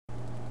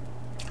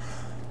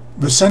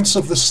The Sense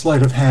of the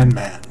Sleight-of-Hand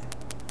Man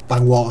by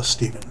Wallace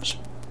Stevens.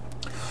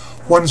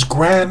 One's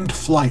grand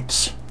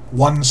flights,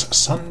 one's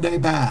Sunday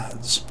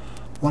baths,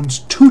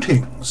 one's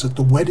tootings at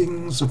the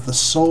weddings of the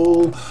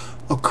soul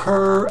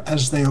occur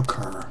as they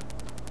occur.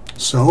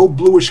 So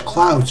bluish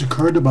clouds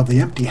occurred above the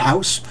empty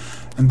house,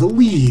 and the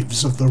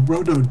leaves of the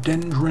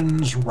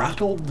rhododendrons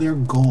rattled their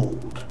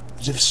gold,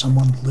 as if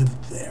someone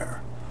lived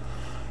there.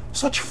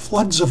 Such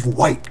floods of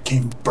white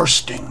came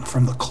bursting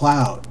from the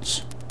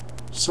clouds.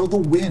 So the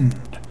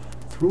wind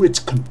threw its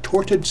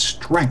contorted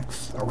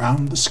strength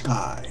around the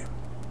sky.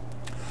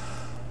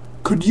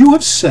 Could you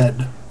have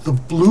said the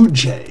blue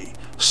jay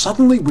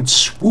suddenly would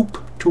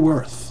swoop to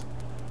earth?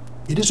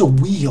 It is a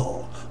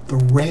wheel, the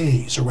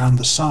rays around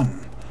the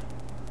sun.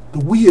 The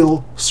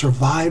wheel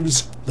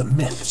survives the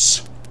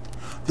myths.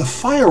 The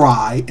fire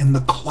eye in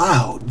the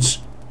clouds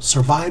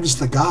survives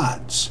the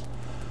gods.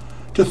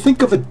 To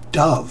think of a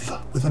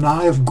dove with an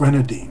eye of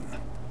grenadine,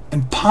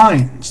 and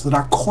pines that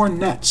are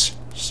cornets,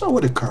 so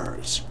it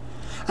occurs,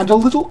 and a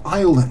little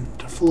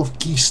island full of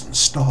geese and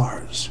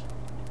stars.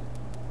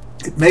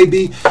 It may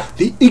be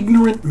the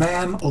ignorant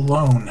man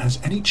alone has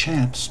any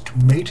chance to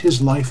mate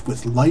his life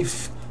with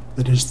life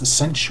that is the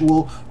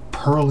sensual,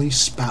 pearly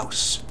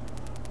spouse,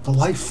 the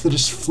life that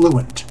is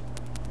fluent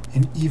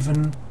in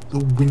even the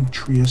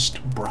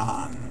wintriest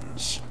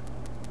bronze.